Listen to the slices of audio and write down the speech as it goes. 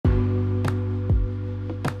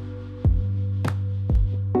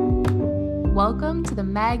Welcome to the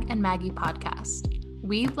Meg and Maggie podcast.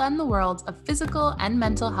 We blend the worlds of physical and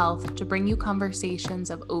mental health to bring you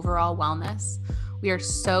conversations of overall wellness. We are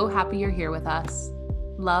so happy you're here with us.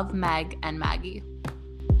 Love, Meg and Maggie.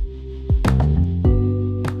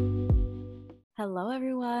 Hello,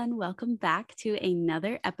 everyone. Welcome back to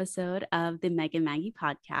another episode of the Meg and Maggie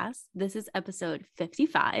podcast. This is episode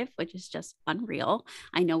 55, which is just unreal.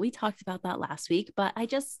 I know we talked about that last week, but I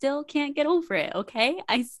just still can't get over it. Okay.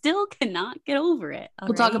 I still cannot get over it.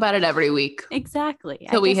 We'll talk about it every week. Exactly.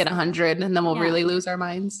 Till we hit 100 and then we'll really lose our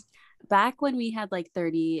minds. Back when we had like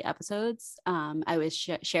 30 episodes, I was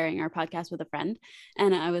sharing our podcast with a friend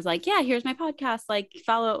and I was like, yeah, here's my podcast, like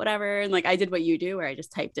follow it, whatever. And like, I did what you do where I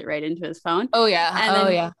just typed it right into his phone. Oh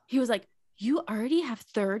yeah. And he was like, you already have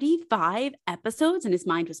 35 episodes, and his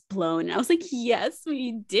mind was blown. And I was like, yes,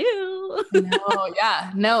 we do.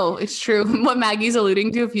 No, it's true. What Maggie's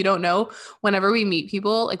alluding to, if you don't know, whenever we meet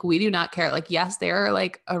people, like we do not care. Like, yes, there are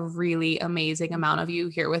like a really amazing amount of you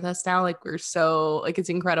here with us now. Like we're so like, it's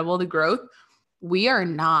incredible, the growth. We are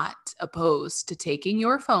not opposed to taking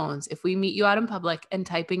your phones if we meet you out in public and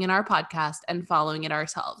typing in our podcast and following it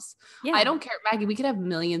ourselves. Yeah. I don't care, Maggie, we could have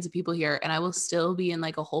millions of people here and I will still be in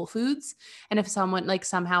like a Whole Foods. And if someone like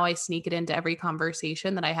somehow I sneak it into every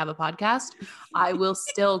conversation that I have a podcast, I will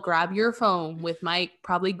still grab your phone with my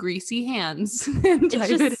probably greasy hands. And it's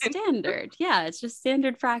just standard. Yeah. It's just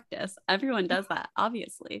standard practice. Everyone does that,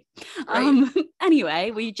 obviously. Right. Anyway,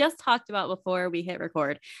 we just talked about before we hit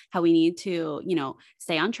record how we need to,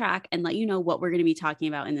 stay on track and let you know what we're going to be talking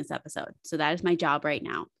about in this episode. So that is my job right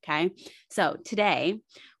now. Okay. So today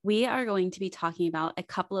we are going to be talking about a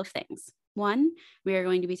couple of things. One, we are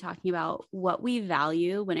going to be talking about what we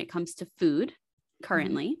value when it comes to food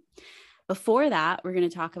currently. Before that, we're going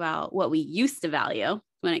to talk about what we used to value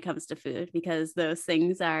when it comes to food, because those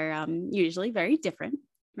things are usually very different.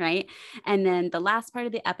 Right. And then the last part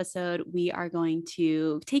of the episode, we are going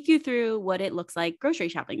to take you through what it looks like grocery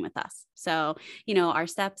shopping with us. So, our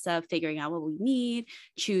steps of figuring out what we need,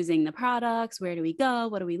 choosing the products, where do we go,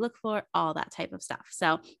 what do we look for, all that type of stuff.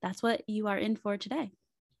 So that's what you are in for today.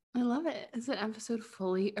 I love it. It's an episode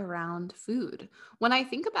fully around food. When I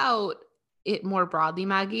think about it more broadly,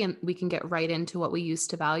 Maggie, and we can get right into what we used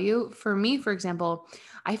to value. For me, for example,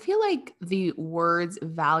 I feel like the words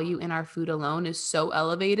value in our food alone is so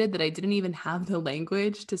elevated that I didn't even have the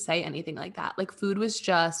language to say anything like that. Like food was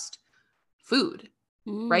just food,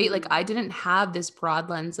 right? Like I didn't have this broad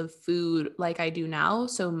lens of food like I do now.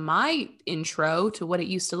 So my intro to what it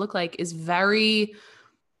used to look like is very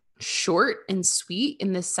short and sweet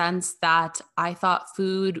in the sense that I thought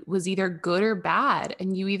food was either good or bad.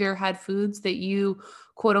 And you either had foods that you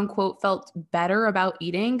quote unquote felt better about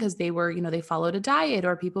eating because they were, they followed a diet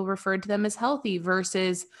or people referred to them as healthy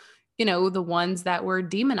versus, the ones that were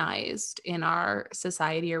demonized in our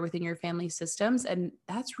society or within your family systems. And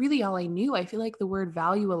that's really all I knew. I feel like the word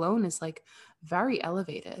value alone is like very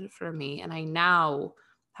elevated for me. And I now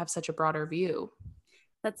have such a broader view.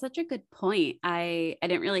 That's such a good point. I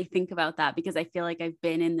didn't really think about that because I feel like I've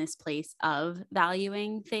been in this place of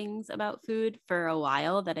valuing things about food for a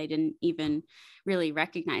while that I didn't even really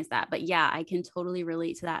recognize that. But yeah, I can totally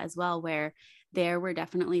relate to that as well, where there were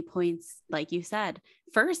definitely points, like you said,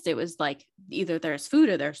 first it was like either there's food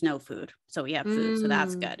or there's no food. So we have food. So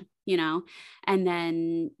that's good, and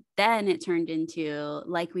then it turned into,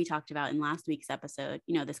 like we talked about in last week's episode,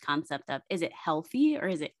 this concept of, is it healthy or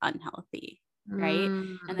is it unhealthy? Right.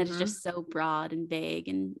 And that it's just so broad and vague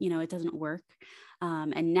and, it doesn't work.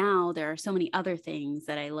 And now there are so many other things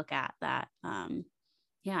that I look at that,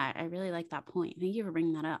 I really like that point. Thank you for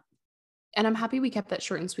bringing that up. And I'm happy we kept that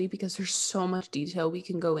short and sweet because there's so much detail we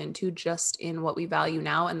can go into just in what we value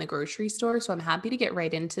now in the grocery store. So I'm happy to get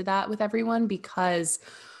right into that with everyone because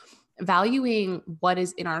valuing what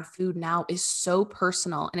is in our food now is so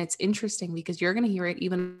personal. And it's interesting because you're going to hear it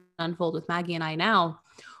even unfold with Maggie and I now.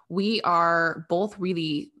 We are both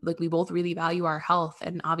we both really value our health.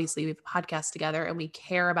 And obviously we have a podcast together and we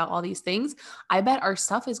care about all these things. I bet our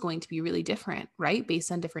stuff is going to be really different, right?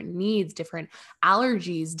 Based on different needs, different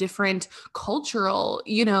allergies, different cultural,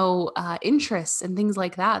 interests and things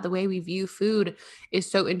like that. The way we view food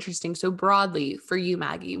is so interesting. So broadly for you,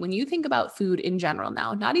 Maggie, when you think about food in general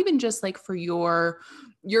now, not even just like for your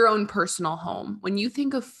own personal home, when you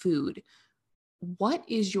think of food, what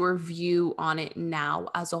is your view on it now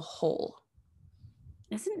as a whole?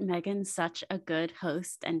 Isn't Megan such a good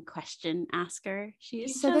host and question asker? She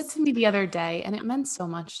said that to me the other day and it meant so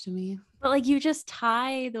much to me. But like you just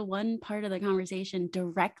tie the one part of the conversation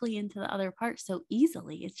directly into the other part so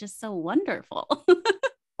easily. It's just so wonderful. If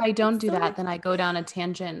I don't do that, then I go down a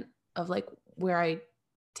tangent of like where I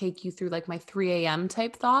take you through like my 3 a.m.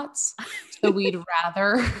 type thoughts. So we'd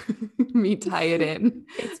rather me tie it in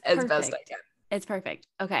as best I can. It's perfect.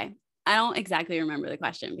 Okay. I don't exactly remember the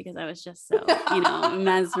question because I was just so,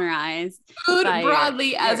 mesmerized. Food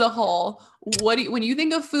broadly as a whole. When you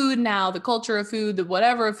think of food now, the culture of food, the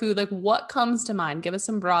whatever of food, like what comes to mind? Give us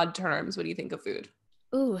some broad terms. What do you think of food?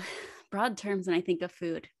 Ooh, broad terms when I think of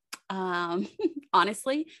food.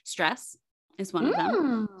 Honestly, stress is one of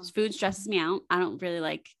them. Food stresses me out. I don't really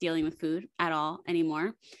like dealing with food at all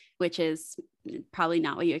anymore, which is probably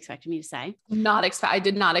not what you expected me to say. I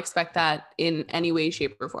did not expect that in any way,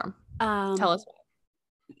 shape, or form. Tell us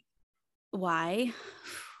why.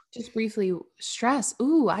 Just briefly, stress.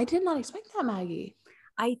 Ooh, I did not expect that, Maggie.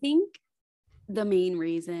 I think the main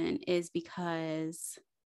reason is because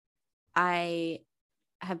I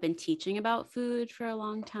have been teaching about food for a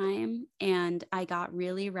long time, and I got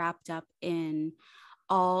really wrapped up in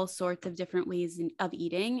all sorts of different ways of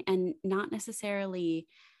eating, and not necessarily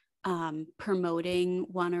promoting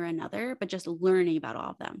one or another, but just learning about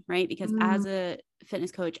all of them, right? Because as a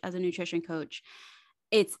fitness coach, as a nutrition coach,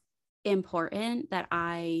 it's important that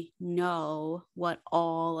I know what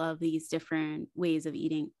all of these different ways of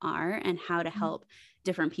eating are and how to help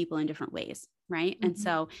different people in different ways, right? And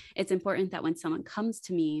so it's important that when someone comes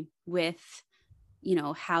to me with,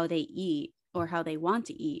 how they eat or how they want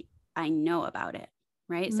to eat, I know about it,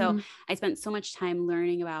 right? So I spent so much time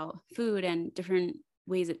learning about food and different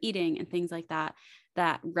ways of eating and things like that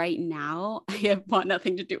right now I want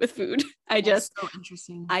nothing to do with food. That's so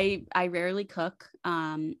interesting. I rarely cook.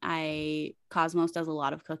 Cosmos does a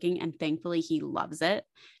lot of cooking, and thankfully he loves it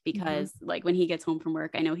because like when he gets home from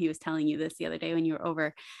work, I know he was telling you this the other day when you were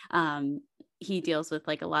over, he deals with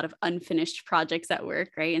like a lot of unfinished projects at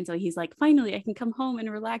work, right? And so he's like, finally, I can come home and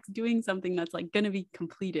relax doing something that's like going to be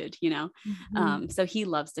completed, So he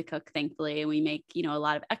loves to cook, thankfully. And we make, a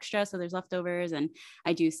lot of extra. So there's leftovers. And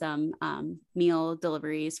I do some meal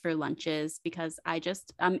deliveries for lunches because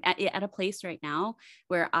I'm at a place right now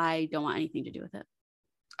where I don't want anything to do with it.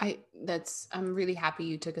 I'm really happy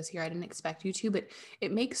you took us here. I didn't expect you to, but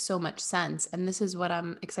it makes so much sense. And this is what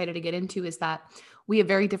I'm excited to get into is that we have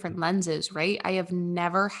very different lenses, right? I have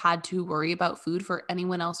never had to worry about food for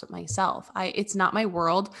anyone else but myself. It's not my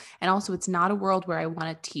world. And also it's not a world where I want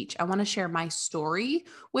to teach. I want to share my story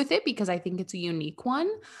with it because I think it's a unique one.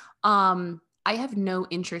 I have no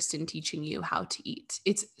interest in teaching you how to eat.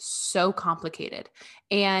 It's so complicated.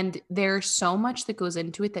 And there's so much that goes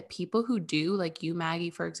into it that people who do, like you,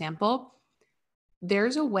 Maggie, for example,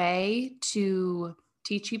 there's a way to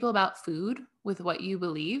teach people about food with what you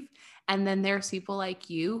believe. And then there's people like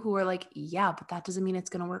you who are like, yeah, but that doesn't mean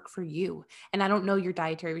it's going to work for you. And I don't know your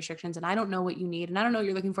dietary restrictions and I don't know what you need and I don't know what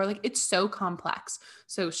you're looking for. Like it's so complex.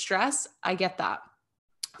 So stress, I get that.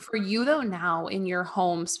 For you though, now in your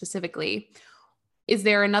home specifically, is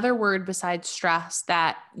there another word besides stress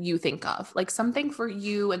that you think of? Like something for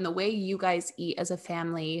you and the way you guys eat as a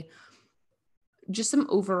family, just some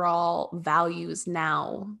overall values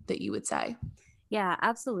now that you would say? Yeah,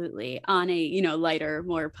 absolutely. On a, lighter,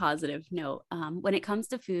 more positive note, when it comes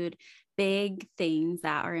to food, big things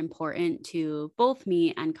that are important to both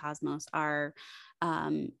me and Cosmos are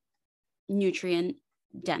nutrient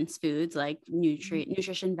dense foods like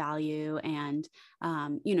nutrition value and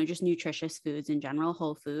just nutritious foods in general,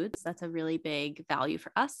 whole foods. That's a really big value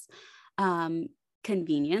for us.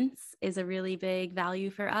 Convenience is a really big value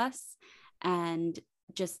for us, and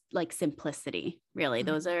just like simplicity, really.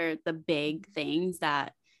 Those are the big things,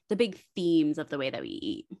 the big themes of the way that we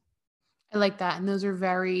eat. I like that. And those are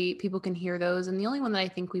people can hear those. And the only one that I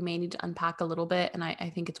think we may need to unpack a little bit, and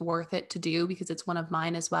I think it's worth it to do because it's one of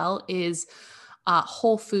mine as well, is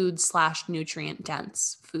whole foods / nutrient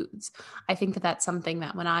dense foods. I think that that's something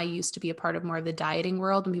that when I used to be a part of more of the dieting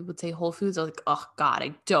world, and people would say whole foods, I was like, oh God,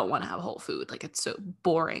 I don't want to have whole food. Like it's so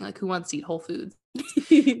boring. Like who wants to eat whole foods?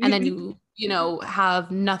 And then you have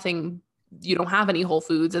nothing, you don't have any whole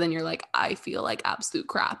foods. And then you're like, I feel like absolute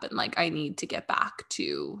crap. And like, I need to get back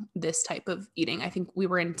to this type of eating. I think we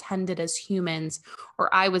were intended as humans,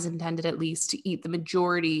 or I was intended at least, to eat the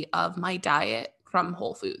majority of my diet from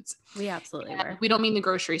whole foods. We absolutely were. We don't mean the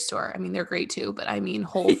grocery store. I mean, they're great too, but I mean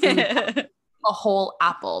whole food, a whole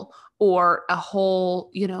apple or a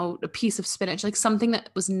whole, a piece of spinach, like something that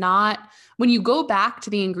was not, when you go back to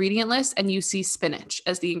the ingredient list and you see spinach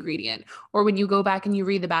as the ingredient, or when you go back and you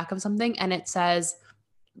read the back of something and it says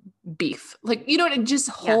beef, like, just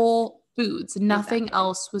whole foods, nothing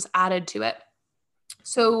else was added to it.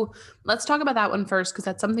 So let's talk about that one first, because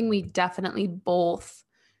that's something we definitely both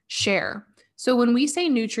share. So when we say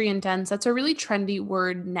nutrient dense, that's a really trendy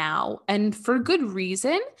word now, and for good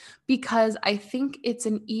reason, because I think it's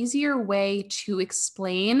an easier way to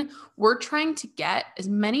explain we're trying to get as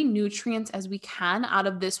many nutrients as we can out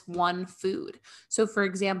of this one food. So for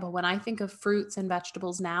example, when I think of fruits and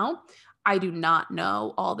vegetables now, I do not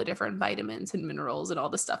know all the different vitamins and minerals and all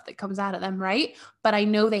the stuff that comes out of them, right? But I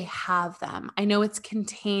know they have them. I know it's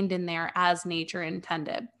contained in there as nature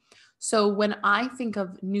intended. So when I think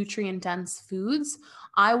of nutrient dense foods,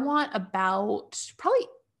 I want about probably,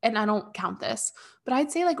 and I don't count this, but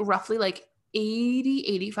I'd say like roughly like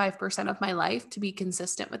 80-85% of my life to be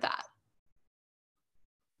consistent with that.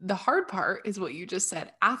 The hard part is what you just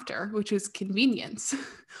said after, which is convenience.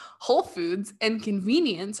 Whole foods and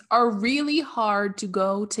convenience are really hard to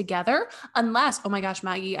go together unless, oh my gosh,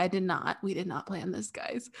 Maggie, we did not plan this,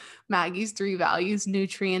 guys. Maggie's 3 values: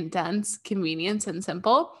 nutrient dense, convenience, and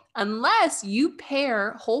simple. Unless you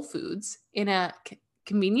pair whole foods in a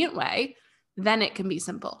convenient way, then it can be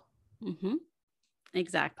simple. Mm-hmm.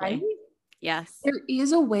 Exactly. Right? Yes. There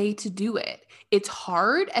is a way to do it. It's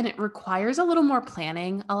hard and it requires a little more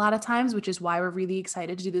planning a lot of times, which is why we're really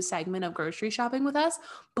excited to do this segment of grocery shopping with us.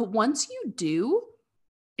 But once you do,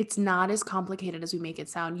 it's not as complicated as we make it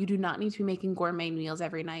sound. You do not need to be making gourmet meals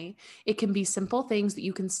every night. It can be simple things that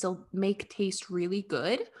you can still make taste really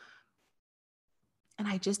good. And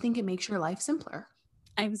I just think it makes your life simpler.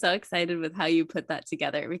 I'm so excited with how you put that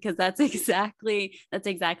together, because that's exactly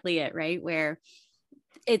it, right? Where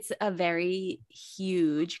it's a very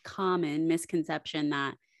huge common misconception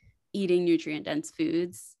that eating nutrient dense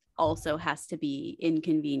foods also has to be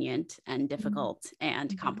inconvenient and difficult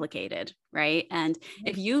and complicated, right? And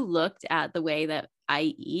if you looked at the way that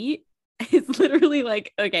I eat, it's literally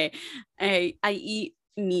like, okay, I eat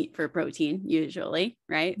meat for protein usually,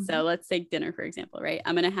 right? Mm-hmm. So let's take dinner, for example, right?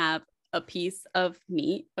 I'm going to have a piece of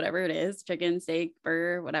meat, whatever it is, chicken, steak,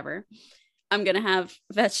 burger, whatever. I'm going to have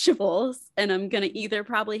vegetables, and I'm going to either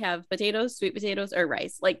probably have potatoes, sweet potatoes, or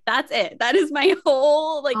rice. Like, that's it. That is my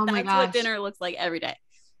whole, like, Oh my that's gosh. what dinner looks like every day.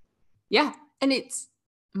 Yeah. And it's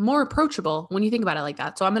more approachable when you think about it like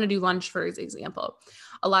that. So I'm going to do lunch, for example.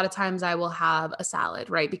 A lot of times I will have a salad,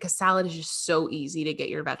 right? Because salad is just so easy to get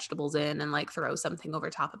your vegetables in and like throw something over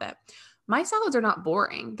top of it. My salads are not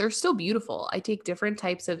boring. They're still beautiful. I take different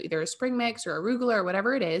types of either a spring mix or arugula or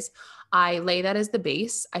whatever it is. I lay that as the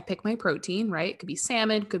base. I pick my protein, right? It could be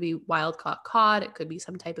salmon, could be wild caught cod, it could be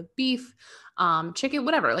some type of beef, chicken,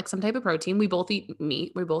 whatever, like some type of protein. We both eat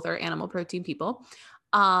meat. We both are animal protein people.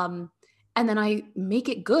 And then I make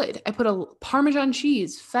it good. I put a Parmesan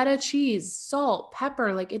cheese, feta cheese, salt,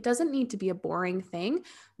 pepper. Like, it doesn't need to be a boring thing.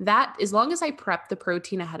 That, as long as I prep the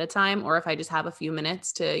protein ahead of time, or if I just have a few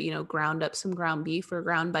minutes to, ground up some ground beef or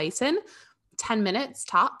ground bison, 10 minutes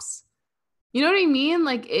tops. You know what I mean?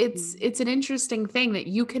 Like, it's an interesting thing that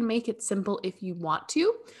you can make it simple if you want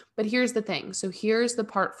to. But here's the thing. So here's the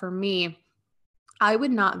part for me. I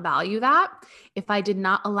would not value that if I did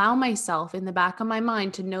not allow myself in the back of my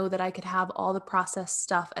mind to know that I could have all the processed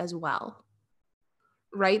stuff as well.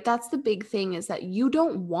 Right? That's the big thing, is that you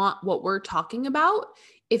don't want what we're talking about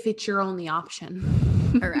if it's your only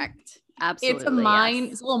option. Correct. Absolutely.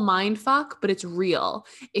 It's a little mind fuck, but it's real.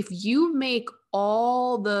 If you make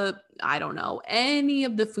all the, I don't know, any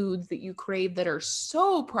of the foods that you crave that are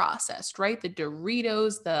so processed, right? The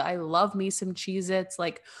Doritos, I love me some Cheez-Its,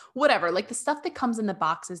 like whatever, like the stuff that comes in the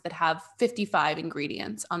boxes that have 55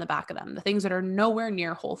 ingredients on the back of them, the things that are nowhere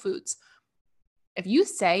near whole foods. If you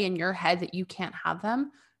say in your head that you can't have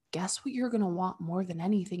them, guess what you're going to want more than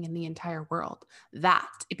anything in the entire world? That.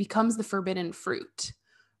 It becomes the forbidden fruit.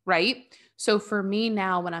 Right? So for me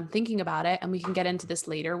now, when I'm thinking about it, and we can get into this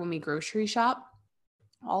later when we grocery shop,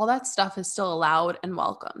 all that stuff is still allowed and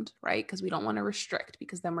welcomed, right? Because we don't want to restrict,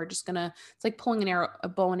 because then we're just it's like pulling a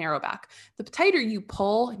bow and arrow back. The tighter you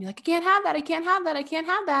pull and you're like, I can't have that, I can't have that, I can't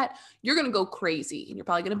have that, you're going to go crazy, and you're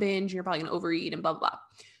probably going to binge, and you're probably going to overeat and blah, blah, blah.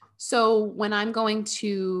 So when I'm going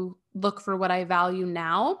to look for what I value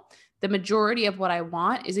now, the majority of what I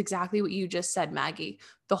want is exactly what you just said, Maggie.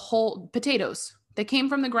 The whole potatoes. They came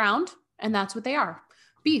from the ground, and that's what they are.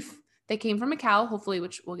 Beef. They came from a cow, hopefully,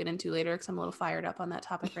 which we'll get into later because I'm a little fired up on that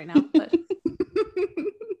topic right now. But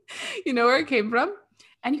you know where it came from,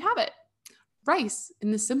 and you have it. Rice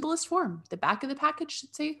in the simplest form. The back of the package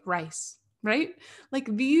should say rice, right?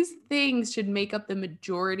 Like, these things should make up the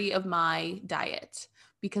majority of my diet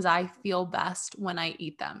because I feel best when I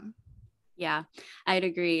eat them. Yeah, I'd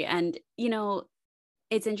agree. And,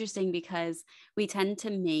 it's interesting because we tend to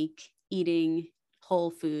make eating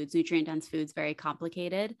whole foods, nutrient dense foods, very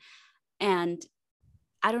complicated. And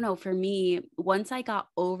I don't know, for me, once I got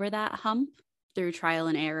over that hump through trial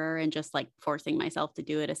and error and just like forcing myself to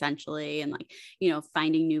do it essentially. And like,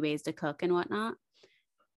 finding new ways to cook and whatnot.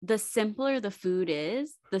 The simpler the food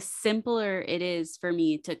is, the simpler it is for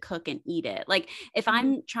me to cook and eat it. Like if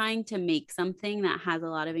I'm trying to make something that has a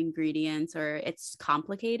lot of ingredients or it's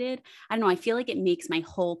complicated, I don't know, I feel like it makes my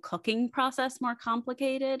whole cooking process more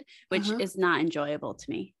complicated, which is not enjoyable to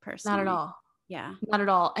me personally. Not at all. Yeah. Not at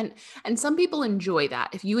all. And some people enjoy that.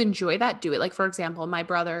 If you enjoy that, do it. Like, for example, my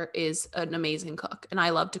brother is an amazing cook and I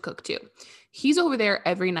love to cook too. He's over there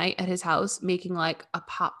every night at his house making like a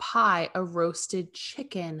pot pie, a roasted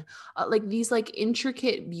chicken, like these like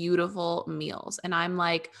intricate, beautiful meals. And I'm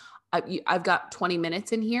like, I've got 20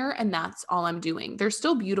 minutes in here and that's all I'm doing. They're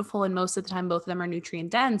still beautiful. And most of the time, both of them are nutrient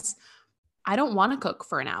dense. I don't want to cook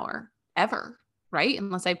for an hour ever, right?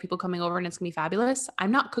 Unless I have people coming over and it's gonna be fabulous.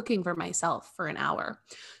 I'm not cooking for myself for an hour.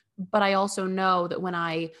 But I also know that when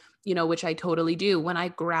I, which I totally do, when I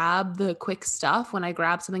grab the quick stuff, when I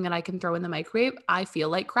grab something that I can throw in the microwave, I feel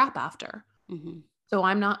like crap after. Mm-hmm. So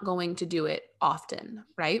I'm not going to do it often,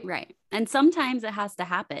 right? Right. And sometimes it has to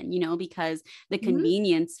happen, because the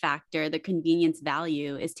convenience factor, the convenience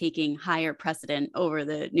value is taking higher precedent over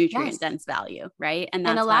the nutrient dense value, right? And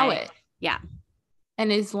that's allow why, it. Yeah.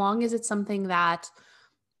 And as long as it's something that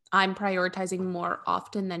I'm prioritizing more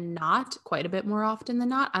often than not, quite a bit more often than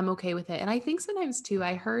not, I'm okay with it. And I think sometimes too,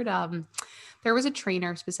 I heard there was a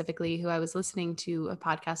trainer specifically who I was listening to a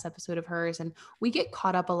podcast episode of hers, and we get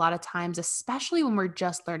caught up a lot of times, especially when we're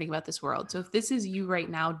just learning about this world. So if this is you right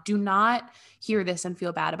now, do not hear this and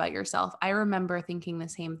feel bad about yourself. I remember thinking the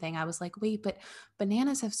same thing. I was like, wait, but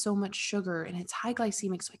bananas have so much sugar and it's high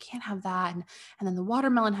glycemic, so I can't have that. And then the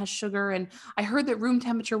watermelon has sugar. And I heard that room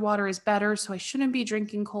temperature water is better, so I shouldn't be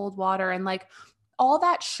drinking cold water. And like all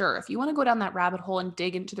that, sure. If you want to go down that rabbit hole and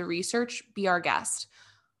dig into the research, be our guest.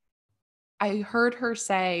 I heard her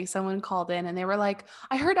say, someone called in and they were like,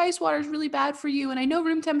 I heard ice water is really bad for you. And I know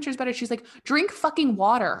room temperature is better. She's like, drink fucking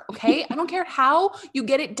water. Okay. I don't care how you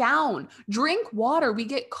get it down. Drink water. We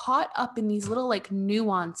get caught up in these little like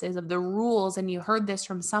nuances of the rules. And you heard this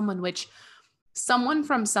from someone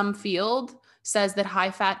from some field says that high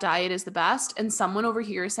fat diet is the best. And someone over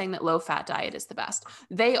here is saying that low fat diet is the best.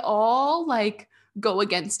 They all like go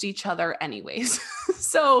against each other anyways.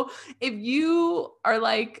 So if you are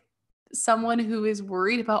like, someone who is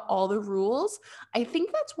worried about all the rules, I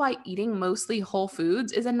think that's why eating mostly whole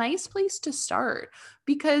foods is a nice place to start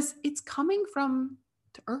because it's coming from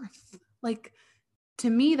the earth. Like to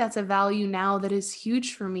me, that's a value now that is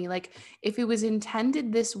huge for me. Like if it was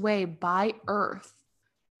intended this way by earth,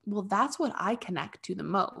 well, that's what I connect to the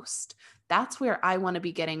most. That's where I want to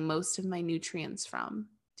be getting most of my nutrients from.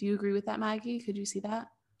 Do you agree with that, Maggie? Could you see that?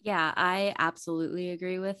 Yeah, I absolutely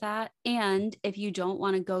agree with that. And if you don't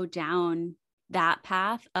want to go down that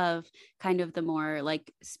path of kind of the more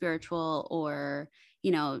like spiritual or,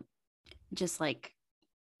 just like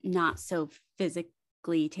not so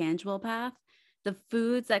physically tangible path, the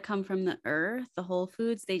foods that come from the earth, the whole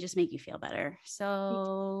foods, they just make you feel better.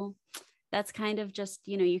 So that's kind of just,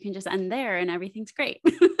 you can just end there and everything's great.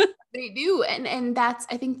 They do. And that's,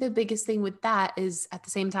 I think the biggest thing with that is at the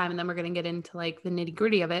same time, and then we're going to get into like the nitty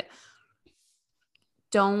gritty of it.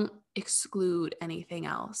 Don't exclude anything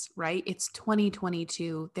else, right? It's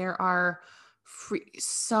 2022. There are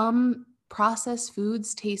some processed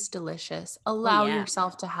foods taste delicious. Allow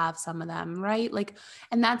yourself to have some of them, right? Like,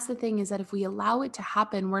 and that's the thing is that if we allow it to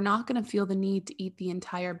happen, we're not going to feel the need to eat the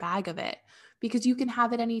entire bag of it because you can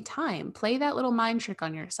have it anytime. Play that little mind trick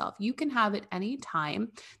on yourself. You can have it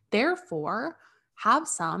anytime. Therefore, have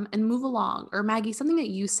some and move along. Or Maggie, something that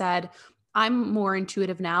you said, I'm more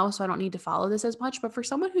intuitive now, so I don't need to follow this as much. But for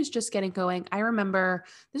someone who's just getting going, I remember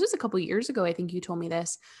this was a couple of years ago. I think you told me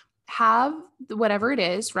this. Have whatever it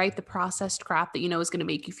is, right? The processed crap that you know is going to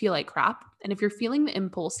make you feel like crap. And if you're feeling the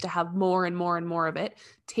impulse to have more and more and more of it,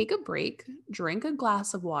 take a break, drink a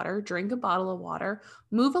glass of water, drink a bottle of water,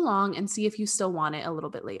 move along and see if you still want it a little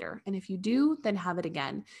bit later. And if you do, then have it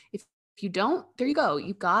again. If you don't, there you go.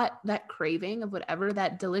 You've got that craving of whatever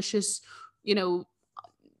that delicious,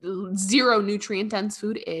 zero nutrient dense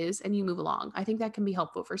food is, and you move along. I think that can be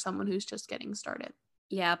helpful for someone who's just getting started.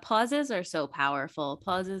 Yeah, pauses are so powerful.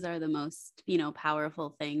 Pauses are the most, powerful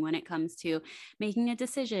thing when it comes to making a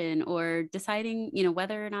decision or deciding,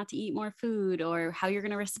 whether or not to eat more food or how you're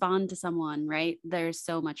going to respond to someone, right? There's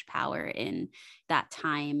so much power in that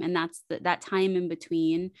time. And that's that time in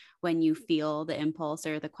between when you feel the impulse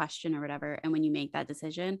or the question or whatever. And when you make that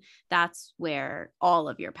decision, that's where all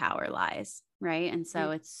of your power lies, right? And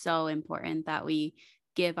so it's so important that we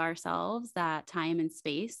give ourselves that time and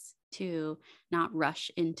space to not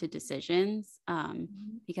rush into decisions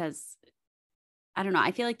because I don't know.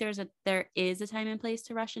 I feel like there is a time and place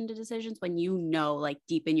to rush into decisions when you know, like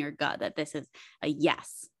deep in your gut that this is a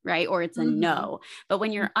yes, right? Or it's a Mhm. no. But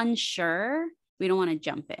when you're unsure, we don't want to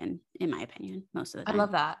jump in my opinion, most of the I time.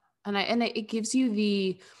 love that. And it gives you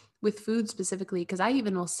the with food specifically, because I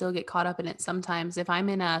even will still get caught up in it sometimes. If I'm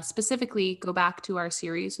in a specifically go back to our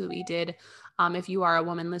series that we did, if you are a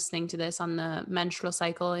woman listening to this on the menstrual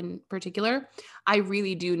cycle in particular, I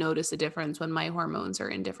really do notice a difference when my hormones are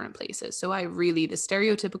in different places. So I really, the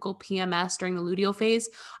stereotypical PMS during the luteal phase,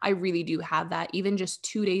 I really do have that. Even just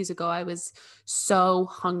 2 days ago, I was so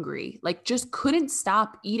hungry, like just couldn't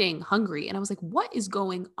stop eating hungry. And I was like, what is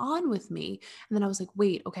going on with me? And then I was like,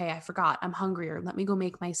 wait, okay, I forgot. I'm hungrier. Let me go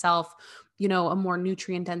make myself, a more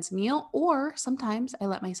nutrient dense meal. Or sometimes I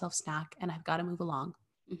let myself snack and I've got to move along,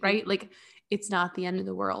 Mhm. right? Like it's not the end of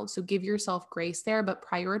the world. So give yourself grace there. But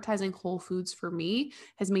prioritizing whole foods for me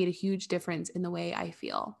has made a huge difference in the way I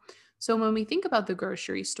feel. So when we think about the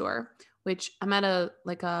grocery store, which I'm at a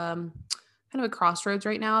like kind of a crossroads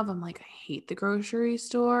right now of I'm like, I hate the grocery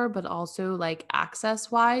store, but also like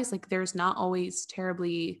access wise, like there's not always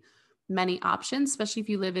terribly many options, especially if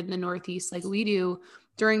you live in the Northeast like we do.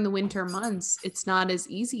 During the winter months, it's not as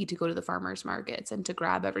easy to go to the farmers markets and to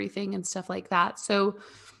grab everything and stuff like that. So,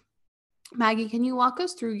 Maggie, can you walk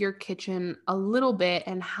us through your kitchen a little bit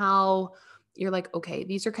and how you're like, okay,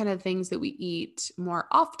 these are kind of things that we eat more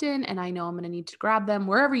often, and I know I'm going to need to grab them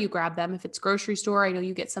wherever you grab them. If it's grocery store, I know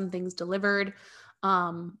you get some things delivered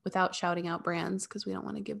without shouting out brands because we don't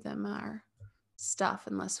want to give them our stuff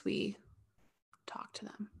unless we talk to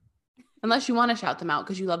them. Unless you want to shout them out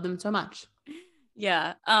because you love them so much.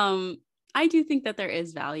 Yeah. I do think that there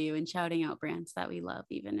is value in shouting out brands that we love,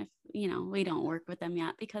 even if, we don't work with them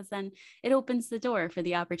yet, because then it opens the door for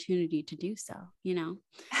the opportunity to do so.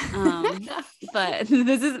 But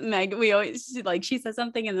this is Meg. We always she says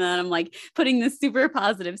something and then I'm like putting this super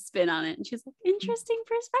positive spin on it. And she's like, interesting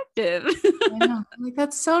perspective. I know. I'm like,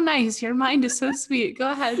 that's so nice. Your mind is so sweet.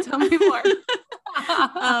 Go ahead. Tell me more.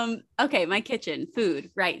 Okay, my kitchen,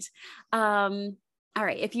 food, right. All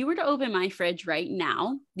right, if you were to open my fridge right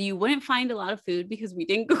now, you wouldn't find a lot of food because we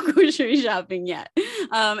didn't go grocery shopping yet.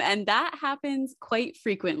 And that happens quite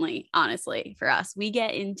frequently, honestly, for us. We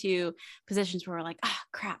get into positions where we're like, oh,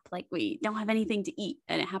 crap, like we don't have anything to eat.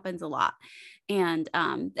 And it happens a lot. And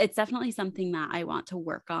it's definitely something that I want to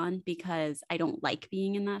work on because I don't like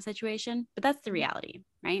being in that situation, but that's the reality,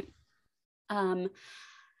 right?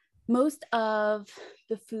 Most of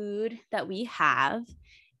the food that we have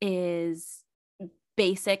is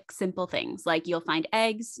basic, simple things. Like you'll find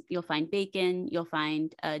eggs, you'll find bacon, you'll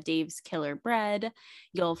find Dave's Killer Bread,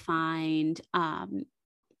 you'll find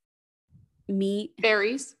meat,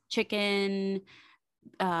 Berries. chicken,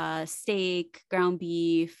 steak, ground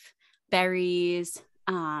beef, berries.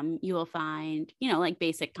 You will find, like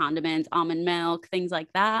basic condiments, almond milk, things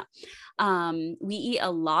like that. We eat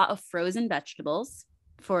a lot of frozen vegetables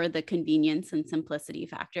for the convenience and simplicity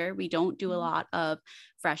factor. We don't do a lot of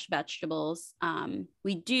fresh vegetables.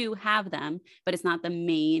 We do have them, but it's not the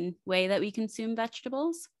main way that we consume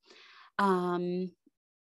vegetables.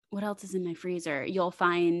 What else is in my freezer? You'll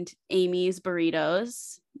find Amy's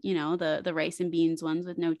burritos, the rice and beans ones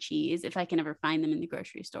with no cheese, if I can ever find them in the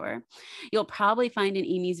grocery store. You'll probably find an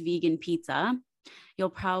Amy's vegan pizza. You'll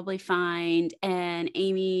probably find an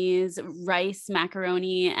Amy's rice,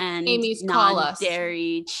 macaroni, and Amy's call us.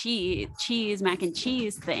 non-dairy cheese mac and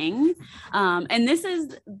cheese thing. And this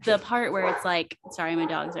is the part where it's like, sorry, my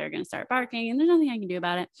dogs are going to start barking and there's nothing I can do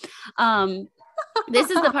about it. This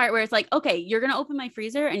is the part where it's like, okay, you're going to open my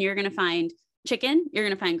freezer and you're going to find chicken, you're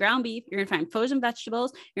going to find ground beef, you're going to find frozen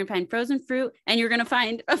vegetables, you're going to find frozen fruit, and you're going to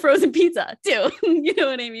find a frozen pizza too. You know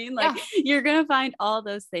what I mean? Like you're going to find all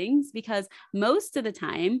those things because most of the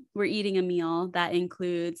time we're eating a meal that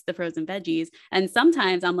includes the frozen veggies. And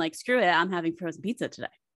sometimes I'm like, screw it, I'm having frozen pizza today.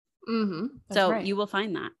 So right. You will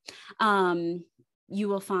find that. You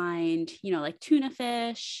will find, like tuna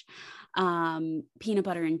fish, peanut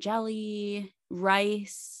butter and jelly,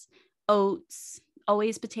 rice, oats,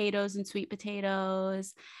 always potatoes and sweet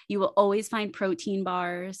potatoes. You will always find protein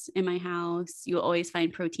bars in my house. You will always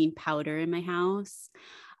find protein powder in my house.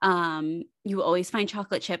 You will always find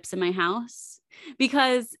chocolate chips in my house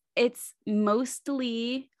because it's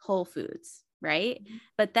mostly whole foods, right? Mm-hmm.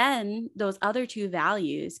 But then those other two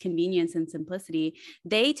values, convenience and simplicity,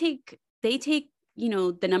 they take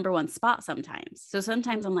the number one spot sometimes. So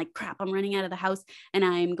sometimes I'm like, crap, I'm running out of the house and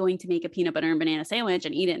I'm going to make a peanut butter and banana sandwich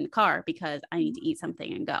and eat it in the car because I need to eat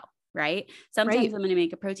something and go. right? Sometimes Right. I'm going to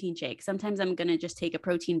make a protein shake. Sometimes I'm going to just take a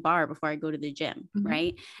protein bar before I go to the gym, Mhm.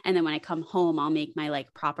 right? And then when I come home, I'll make my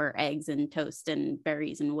like proper eggs and toast and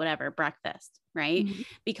berries and whatever breakfast, right? Mhm.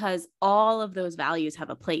 Because all of those values have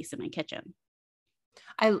a place in my kitchen.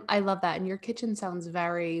 I love that. And your kitchen sounds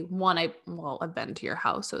very I've been to your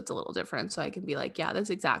house, so it's a little different. So I can be like, yeah,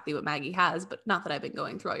 that's exactly what Maggie has, but not that I've been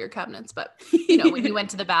going through all your cabinets. But when you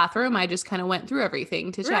went to the bathroom, I just kind of went through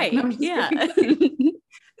everything to check. No, Right. I'm just Yeah. kidding.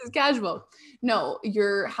 It's casual. No,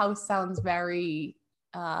 your house sounds very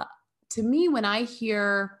to me when I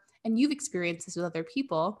hear, and you've experienced this with other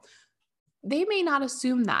people, they may not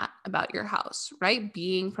assume that about your house, right?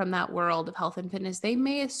 Being from that world of health and fitness, they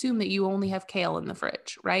may assume that you only have kale in the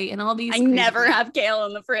fridge, right? And all I these crazy never things. have kale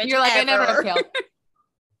in the fridge You're like, I never have ever. kale.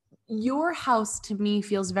 Your house to me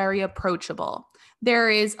feels very approachable. There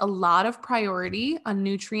is a lot of priority on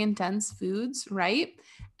nutrient dense foods, right?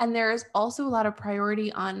 And there is also a lot of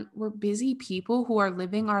priority on we're busy people who are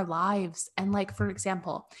living our lives. And like, for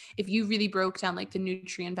example, if you really broke down like the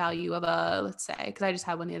nutrient value of let's say, because I just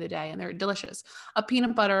had one the other day and they're delicious, a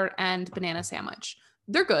peanut butter and banana sandwich.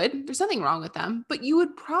 They're good. There's nothing wrong with them, but you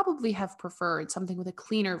would probably have preferred something with a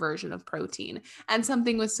cleaner version of protein and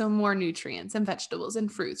something with some more nutrients and vegetables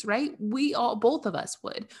and fruits, right? Both of us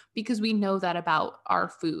would, because we know that about our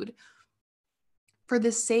food. For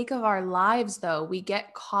the sake of our lives, though, we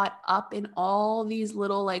get caught up in all these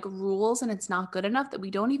little like rules and it's not good enough that we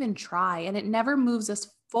don't even try. And it never moves us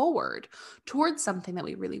forward towards something that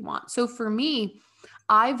we really want. So for me,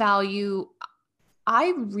 I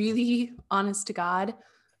really, honest to God,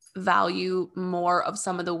 value more of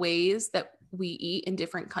some of the ways that we eat in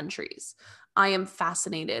different countries. I am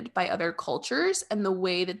fascinated by other cultures and the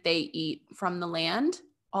way that they eat from the land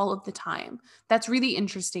all of the time. That's really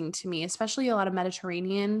interesting to me, especially a lot of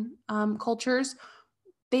Mediterranean cultures.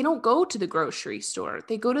 They don't go to the grocery store.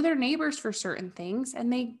 They go to their neighbors for certain things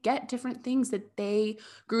and they get different things that they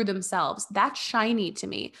grew themselves. That's shiny to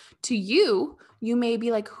me. To you, you may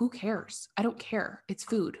be like, who cares? I don't care. It's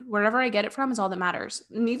food. Wherever I get it from is all that matters.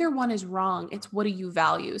 Neither one is wrong. It's what do you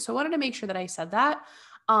value? So I wanted to make sure that I said that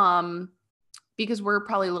because we're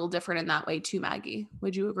probably a little different in that way too, Maggie.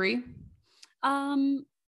 Would you agree?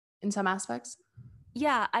 In some aspects?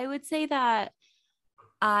 Yeah, I would say that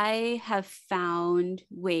I have found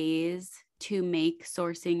ways to make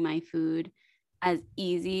sourcing my food as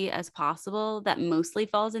easy as possible that mostly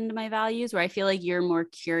falls into my values, where I feel like you're more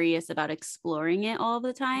curious about exploring it all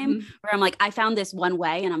the time, Mhm. where I'm like, I found this one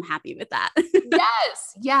way and I'm happy with that.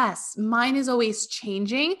 Yes. Mine is always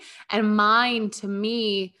changing. And mine to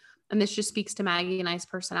me, and this just speaks to Maggie and I's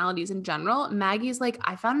personalities in general. Maggie's like,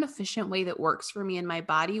 I found an efficient way that works for me and my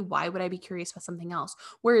body. Why would I be curious about something else?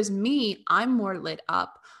 Whereas me, I'm more lit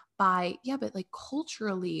up by, yeah, but like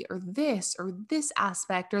culturally or this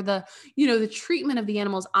aspect or the treatment of the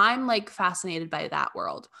animals. I'm like fascinated by that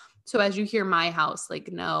world. So as you hear my house, like,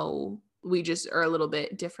 no, we just are a little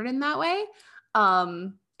bit different in that way.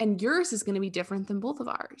 And yours is going to be different than both of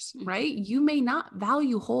ours, right? You may not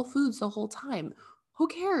value whole foods the whole time. Who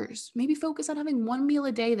cares? Maybe focus on having one meal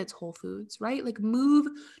a day that's whole foods, right? Like move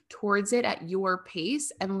towards it at your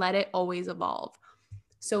pace and let it always evolve.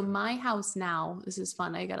 So my house now, this is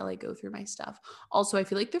fun. I got to like go through my stuff. Also, I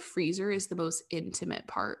feel like the freezer is the most intimate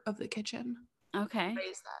part of the kitchen. Okay. Why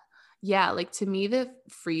is that? Yeah, like to me, the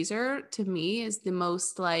freezer to me is the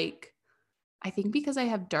most like, I think because I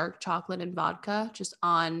have dark chocolate and vodka just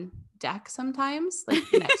on deck sometimes, like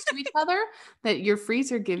next to each other, that your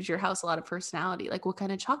freezer gives your house a lot of personality. Like, what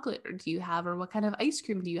kind of chocolate do you have, or what kind of ice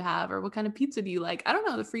cream do you have, or what kind of pizza do you like? I don't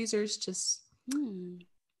know. The freezer's just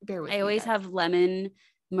bear with I me, always guys. have lemon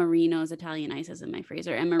Marino's Italian ices in my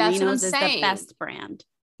freezer, and That's what I'm Marino's is the saying. best brand.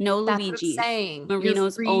 No That's what I'm Luigi's, saying. Your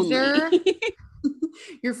Marino's freezer only.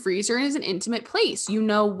 Your freezer is an intimate place. You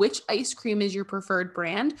know which ice cream is your preferred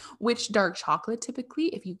brand, which dark chocolate typically,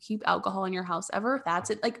 if you keep alcohol in your house ever, that's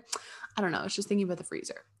it. Like, I don't know. It's just thinking about the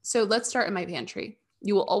freezer. So let's start in my pantry.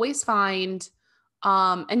 You will always find,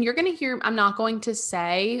 and you're going to hear, I'm not going to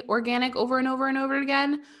say organic over and over and over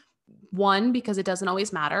again. One, because it doesn't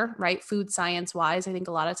always matter, right? Food science wise, I think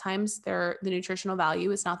a lot of times the nutritional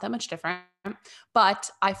value is not that much different. But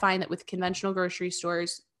I find that with conventional grocery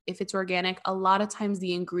stores, if it's organic, a lot of times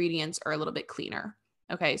the ingredients are a little bit cleaner.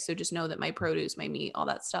 Okay, so just know that my produce, my meat, all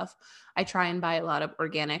that stuff, I try and buy a lot of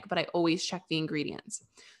organic, but I always check the ingredients.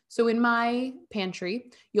 So in my pantry,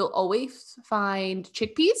 you'll always find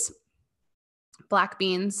chickpeas, black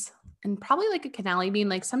beans, and probably like a canali bean,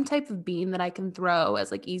 like some type of bean that I can throw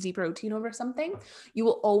as like easy protein over something. You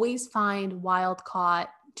will always find wild caught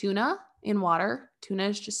tuna in water. Tuna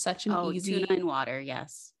is just such an Oh, tuna easy, and water.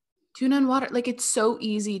 Yes. Tuna and water, like it's so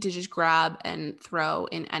easy to just grab and throw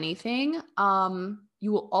in anything.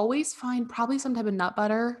 You will always find probably some type of nut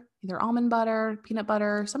butter, either almond butter, peanut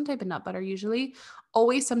butter, some type of nut butter usually.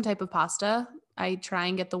 Always some type of pasta. I try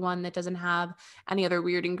and get the one that doesn't have any other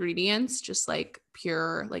weird ingredients, just like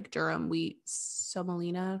pure like durum wheat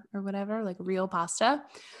semolina or whatever, like real pasta.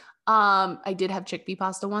 I did have chickpea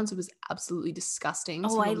pasta once. It was absolutely disgusting. Oh,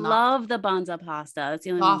 So I you'll not love the Banza pasta. That's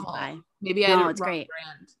the only one I buy. awful. Maybe I had No, it it's wrong great.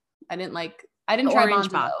 brand. I The didn't try Bonzo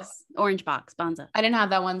though. orange box, Banza. I didn't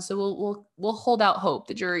have that one, so we'll hold out hope.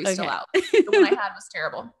 The jury's still Okay. out. The one I had was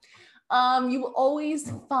terrible. You will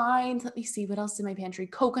always find, let me see, what else in my pantry?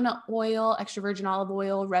 Coconut oil, extra virgin olive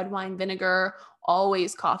oil, red wine vinegar,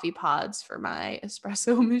 always coffee pods for my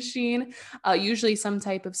espresso machine. Usually some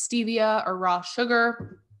type of stevia or raw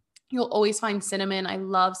sugar. You'll always find cinnamon. I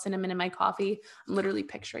love cinnamon in my coffee. I'm literally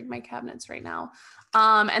picturing my cabinets right now.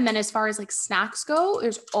 And then as far as like snacks go,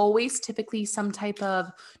 there's always typically some type of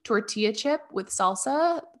tortilla chip with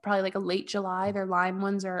salsa, probably like a late July. Their lime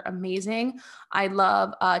ones are amazing. I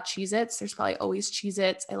love Cheez-Its. There's probably always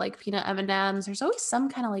Cheez-Its. I like peanut M&Ms. There's always some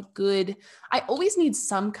kind of like good, I always need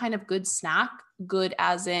some kind of good snack, good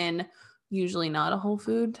as in usually not a whole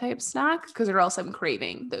food type snack, because or else I'm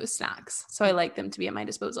craving those snacks. So I like them to be at my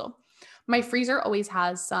disposal. My freezer always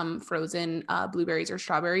has some frozen blueberries or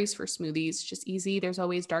strawberries for smoothies, just easy. There's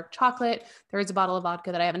always dark chocolate. There is a bottle of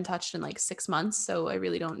vodka that I haven't touched in like 6 months, so I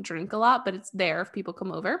really don't drink a lot, but it's there if people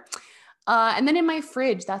come over. And then in my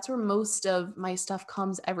fridge, that's where most of my stuff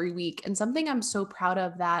comes every week. And something I'm so proud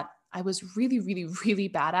of that I was really, really, really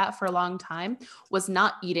bad at for a long time was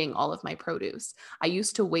not eating all of my produce. I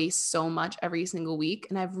used to waste so much every single week,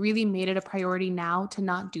 and I've really made it a priority now to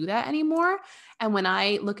not do that anymore. And when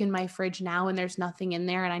I look in my fridge now and there's nothing in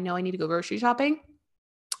there and I know I need to go grocery shopping,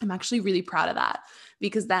 I'm actually really proud of that,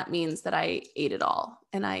 because that means that I ate it all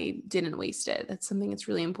and I didn't waste it. That's something that's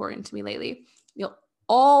really important to me lately. You'll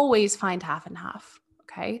always find half and half.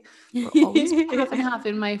 Okay. We'll always put half and half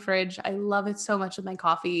in my fridge. I love it so much with my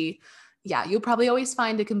coffee. Yeah. You'll probably always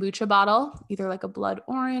find a kombucha bottle, either like a blood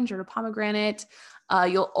orange or a pomegranate.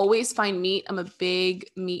 You'll always find meat. I'm a big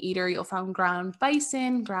meat eater. You'll find ground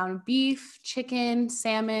bison, ground beef, chicken,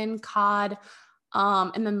 salmon, cod,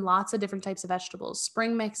 and then lots of different types of vegetables,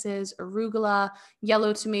 spring mixes, arugula,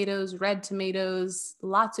 yellow tomatoes, red tomatoes,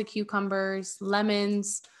 lots of cucumbers,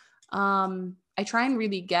 lemons. I try and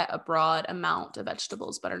really get a broad amount of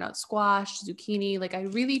vegetables, butternut squash, zucchini. Like I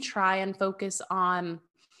really try and focus on,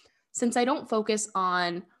 since I don't focus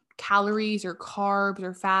on calories or carbs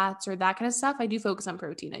or fats or that kind of stuff, I do focus on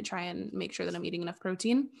protein. I try and make sure that I'm eating enough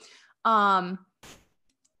protein.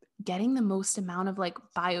 Getting the most amount of like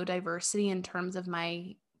biodiversity in terms of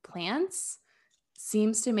my plants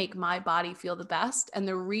seems to make my body feel the best. And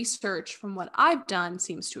the research from what I've done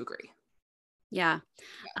seems to agree. Yeah.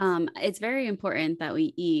 It's very important that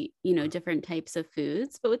we eat, different types of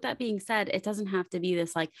foods. But with that being said, it doesn't have to be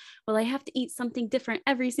this like, well, I have to eat something different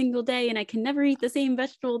every single day and I can never eat the same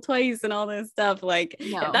vegetable twice and all this stuff. Like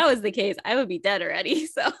if that was the case, I would be dead already.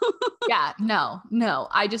 So yeah, no.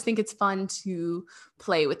 I just think it's fun to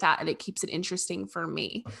play with that and it keeps it interesting for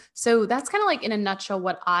me. So that's kind of like in a nutshell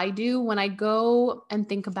what I do when I go and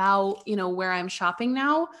think about, where I'm shopping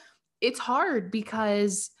now. It's hard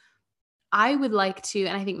because I would like to,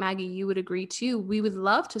 and I think Maggie, you would agree too, we would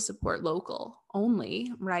love to support local only,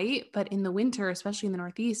 right? But in the winter, especially in the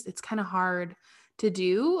Northeast, it's kind of hard to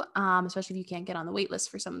do, especially if you can't get on the wait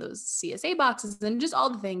list for some of those CSA boxes and just all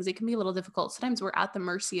the things. It can be a little difficult. Sometimes we're at the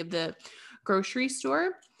mercy of the grocery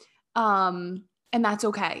store, and that's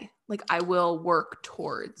okay. Like I will work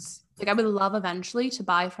towards, like I would love eventually to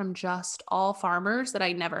buy from just all farmers that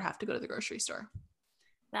I never have to go to the grocery store.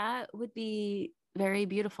 That would be very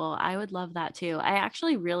beautiful. I would love that too. I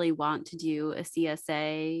actually really want to do a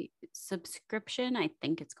CSA subscription. I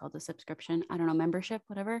think it's called a subscription. I don't know, membership,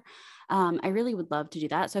 whatever. I really would love to do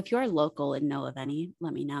that. So if you are local and know of any,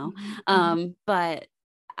 let me know. But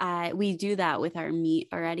we do that with our meat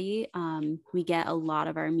already. We get a lot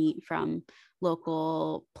of our meat from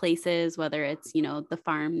local places, whether it's, the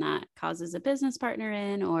farm that causes a business partner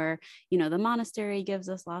in, or, the monastery gives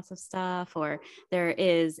us lots of stuff, or there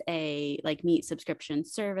is a like meat subscription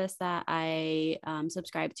service that I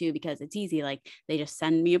subscribe to because it's easy. Like they just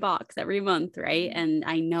send me a box every month. Right. And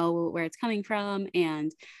I know where it's coming from,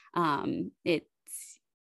 and it's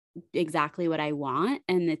exactly what I want,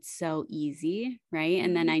 and it's so easy, right?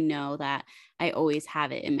 And then I know that I always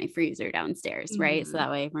have it in my freezer downstairs, right? So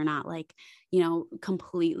that way we're not like,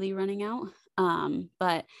 completely running out.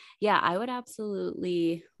 But yeah, I would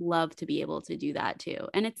absolutely love to be able to do that too.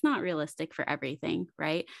 And it's not realistic for everything,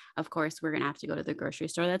 right? Of course, we're going to have to go to the grocery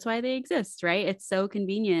store. That's why they exist, right? It's so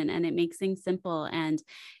convenient and it makes things simple, and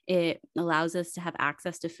it allows us to have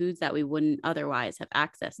access to foods that we wouldn't otherwise have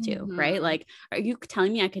access to, right? Like, are you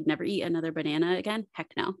telling me I could never eat another banana again?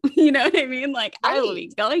 Heck no. You know what I mean? Like, right. I will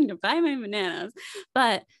be going to buy my bananas.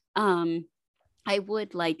 But I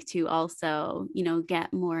would like to also,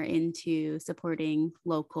 get more into supporting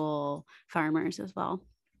local farmers as well.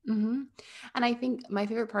 Mm-hmm. And I think my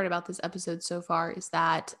favorite part about this episode so far is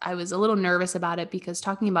that I was a little nervous about it because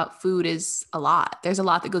talking about food is a lot. There's a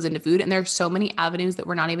lot that goes into food, and there are so many avenues that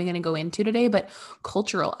we're not even going to go into today, but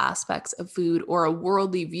cultural aspects of food, or a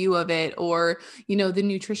worldly view of it, or, the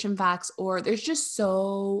nutrition facts, or there's just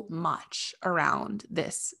so much around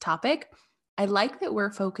this topic. I like that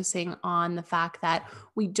we're focusing on the fact that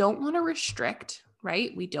we don't want to restrict,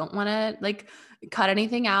 right? We don't want to cut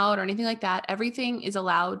anything out or anything like that. Everything is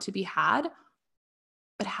allowed to be had.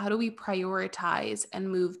 But how do we prioritize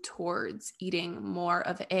and move towards eating more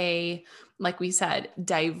of a, like we said,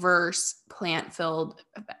 diverse, plant-filled,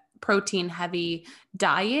 protein-heavy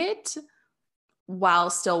diet while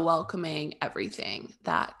still welcoming everything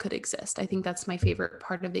that could exist? I think that's my favorite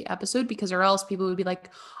part of the episode, because or else people would be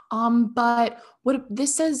like, but what if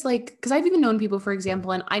this says because I've even known people, for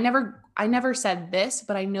example, and I never said this,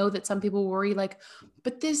 but I know that some people worry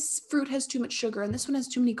but this fruit has too much sugar and this one has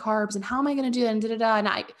too many carbs, and how am I going to do that? And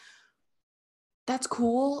and that's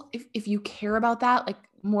cool. If you care about that,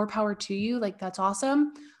 more power to you. That's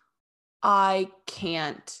awesome. I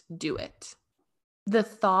can't do it. The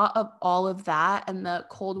thought of all of that and the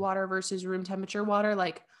cold water versus room temperature water,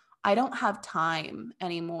 I don't have time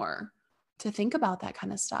anymore to think about that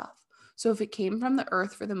kind of stuff. So if it came from the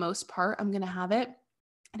earth, for the most part, I'm going to have it.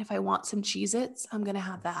 And if I want some Cheez-Its, I'm going to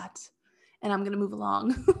have that. And I'm going to move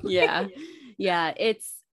along. Yeah. Yeah.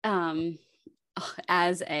 It's,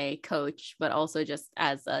 as a coach, but also just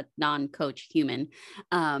as a non-coach human,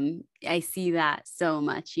 I see that so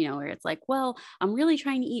much, where it's like, well, I'm really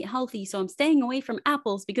trying to eat healthy, so I'm staying away from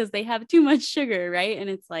apples because they have too much sugar, right? And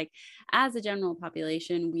it's like, as a general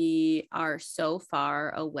population, we are so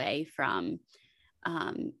far away from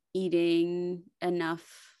eating enough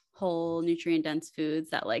whole nutrient dense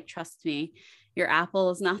foods that, trust me, your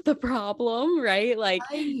apple is not the problem, right? Right.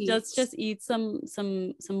 Just eat some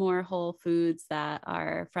more whole foods that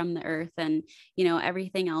are from the earth, and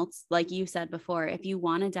everything else, like you said before, if you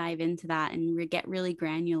want to dive into that and get really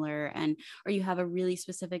granular, or you have a really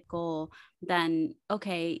specific goal, then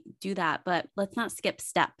okay, do that, but let's not skip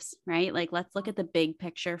steps, right? Let's look at the big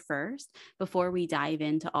picture first before we dive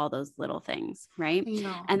into all those little things, right?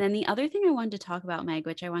 And then the other thing I wanted to talk about, Meg,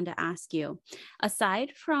 which I wanted to ask you,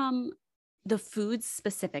 aside from the foods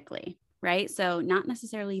specifically, right? So not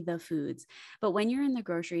necessarily the foods, but when you're in the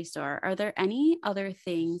grocery store, are there any other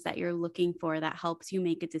things that you're looking for that helps you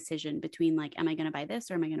make a decision between am I going to buy this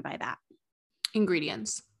or am I going to buy that?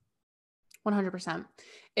 Ingredients. 100%.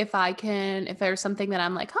 If there's something that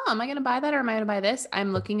I'm like, am I going to buy that or am I going to buy this?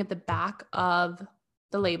 I'm looking at the back of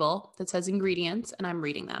the label that says ingredients and I'm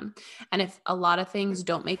reading them. And if a lot of things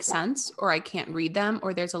don't make sense, or I can't read them,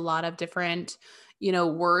 or there's a lot of different,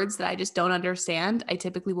 words that I just don't understand, I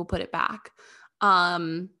typically will put it back.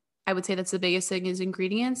 I would say that's the biggest thing, is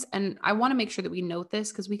ingredients. And I want to make sure that we note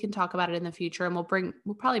this, because we can talk about it in the future, and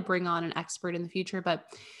we'll probably bring on an expert in the future, but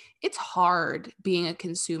it's hard being a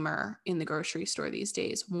consumer in the grocery store these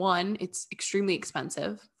days. One, it's extremely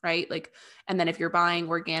expensive, right? And then if you're buying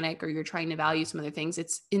organic or you're trying to value some other things,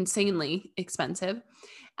 it's insanely expensive.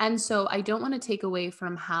 And so I don't want to take away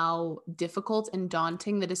from how difficult and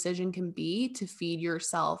daunting the decision can be to feed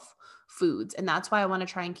yourself foods. And that's why I want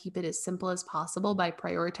to try and keep it as simple as possible by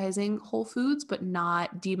prioritizing whole foods, but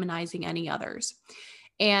not demonizing any others.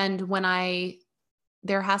 And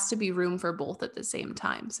there has to be room for both at the same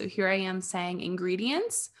time. So here I am saying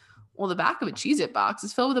ingredients. Well, the back of a Cheez-It box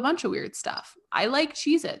is filled with a bunch of weird stuff. I like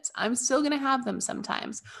Cheez-Its. I'm still going to have them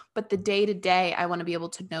sometimes. But the day-to-day, I want to be able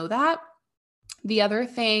to know that. The other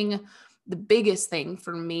thing, the biggest thing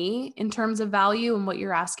for me in terms of value and what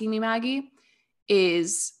you're asking me, Maggie,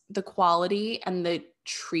 is the quality and the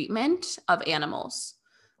treatment of animals.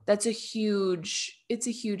 It's a huge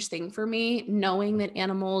thing for me, knowing that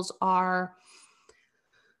animals are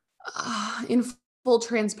in full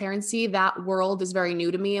transparency. That world is very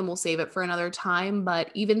new to me, and we'll save it for another time.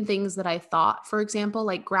 But even things that I thought, for example,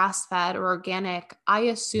 like grass-fed or organic, I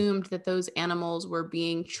assumed that those animals were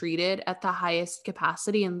being treated at the highest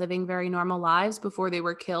capacity and living very normal lives before they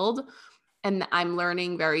were killed. And I'm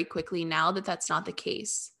learning very quickly now that that's not the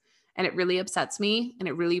case. And it really upsets me and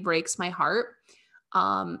it really breaks my heart.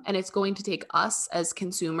 And it's going to take us as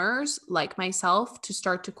consumers like myself to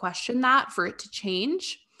start to question that for it to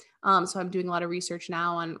change. So I'm doing a lot of research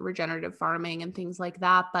now on regenerative farming and things like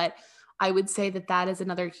that. But I would say that that is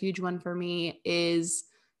another huge one for me is,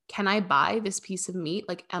 can I buy this piece of meat?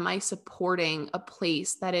 Like, am I supporting a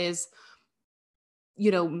place that is,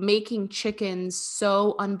 making chickens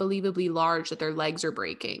so unbelievably large that their legs are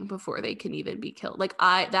breaking before they can even be killed? Like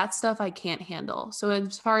that stuff I can't handle. So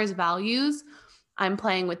as far as values, I'm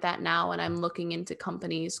playing with that now, and I'm looking into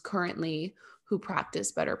companies currently who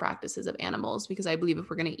practice better practices of animals, because I believe if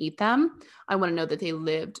we're going to eat them, I want to know that they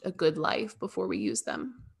lived a good life before we use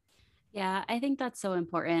them. Yeah, I think that's so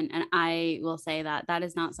important. And I will say that that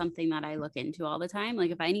is not something that I look into all the time.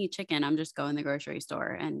 Like if I need chicken, I'm just going to the grocery store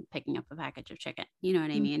and picking up a package of chicken. You know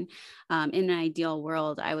what I mean? In an ideal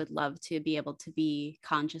world, I would love to be able to be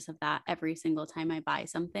conscious of that every single time I buy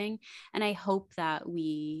something. And I hope that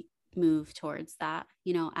we move towards that,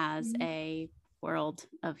 as a world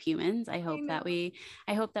of humans. I hope that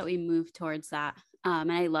we move towards that.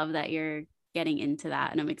 And I love that you're getting into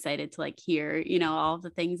that, and I'm excited to hear all of the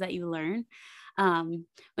things that you learn. When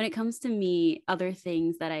it comes to me, other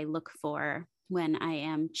things that I look for when I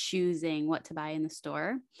am choosing what to buy in the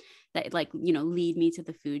store that lead me to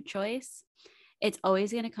the food choice, it's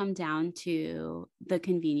always going to come down to the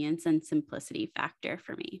convenience and simplicity factor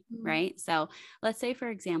for me, right? So let's say, for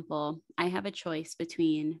example, I have a choice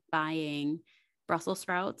between buying Brussels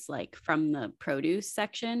sprouts from the produce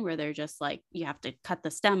section where they're just you have to cut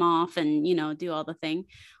the stem off and do all the thing,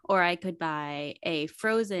 or I could buy a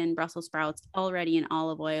frozen Brussels sprouts already in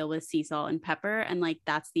olive oil with sea salt and pepper, and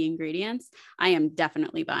that's the ingredients. I am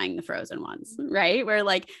definitely buying the frozen ones, right? Where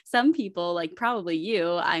some people, probably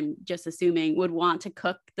you, I'm just assuming, would want to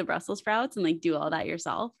cook the Brussels sprouts and do all that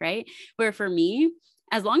yourself, right? Where for me,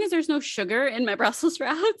 as long as there's no sugar in my Brussels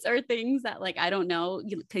sprouts or things that I don't know,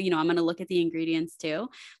 I'm going to look at the ingredients too.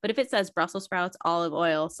 But if it says Brussels sprouts, olive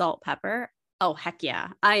oil, salt, pepper, oh, heck yeah.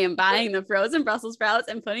 I am buying the frozen Brussels sprouts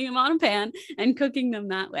and putting them on a pan and cooking them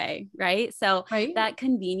that way. Right. So that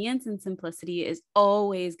convenience and simplicity is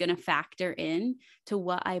always going to factor in to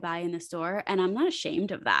what I buy in the store. And I'm not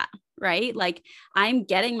ashamed of that. Right. I'm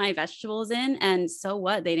getting my vegetables in, and so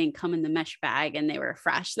what? They didn't come in the mesh bag and they were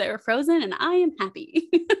fresh. They were frozen, and I am happy.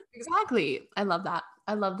 Exactly. I love that.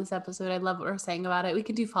 I love this episode. I love what we're saying about it. We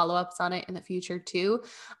can do follow-ups on it in the future too.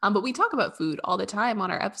 But we talk about food all the time on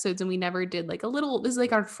our episodes, and we never did this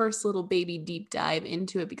is our first little baby deep dive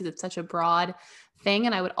into it because it's such a broad thing.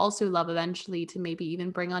 And I would also love eventually to maybe even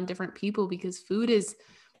bring on different people, because food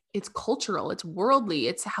it's cultural, it's worldly,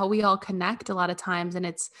 it's how we all connect a lot of times. And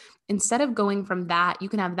it's, instead of going from that, you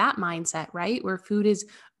can have that mindset, right? Where food is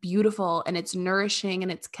beautiful and it's nourishing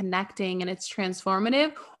and it's connecting and it's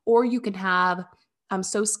transformative. Or you can have, I'm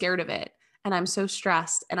so scared of it and I'm so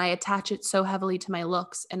stressed and I attach it so heavily to my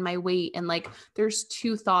looks and my weight. And there's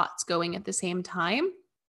two thoughts going at the same time.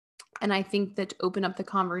 And I think that to open up the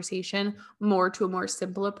conversation more to a more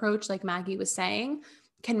simple approach, like Maggie was saying,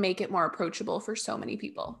 can make it more approachable for so many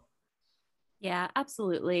people. Yeah,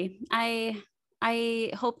 absolutely. I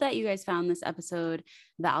hope that you guys found this episode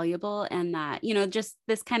valuable, and that, just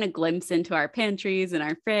this kind of glimpse into our pantries and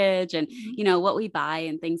our fridge and, what we buy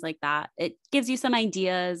and things like that. It gives you some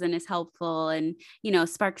ideas and is helpful and,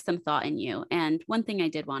 sparks some thought in you. And one thing I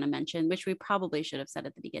did want to mention, which we probably should have said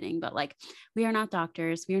at the beginning, but we are not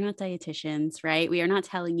doctors. We are not dietitians, right? We are not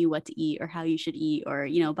telling you what to eat or how you should eat or,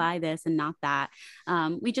 buy this and not that.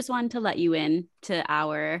 We just wanted to let you in to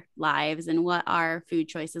our lives and what our food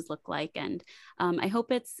choices look like. And I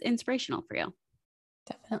hope it's inspirational for you.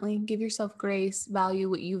 Definitely give yourself grace, value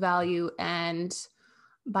what you value, and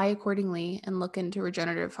buy accordingly and look into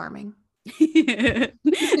regenerative farming. We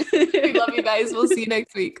love you guys. We'll see you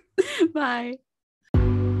next week. Bye.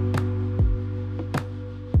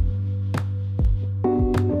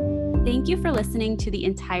 Thank you for listening to the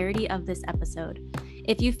entirety of this episode.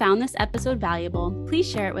 If you found this episode valuable, please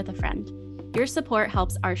share it with a friend. Your support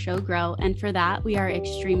helps our show grow, and for that, we are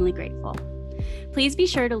extremely grateful. Please be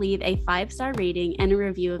sure to leave a 5-star rating and a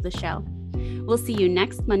review of the show. We'll see you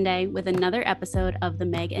next Monday with another episode of the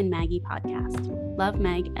Meg and Maggie podcast. Love,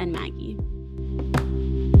 Meg and Maggie.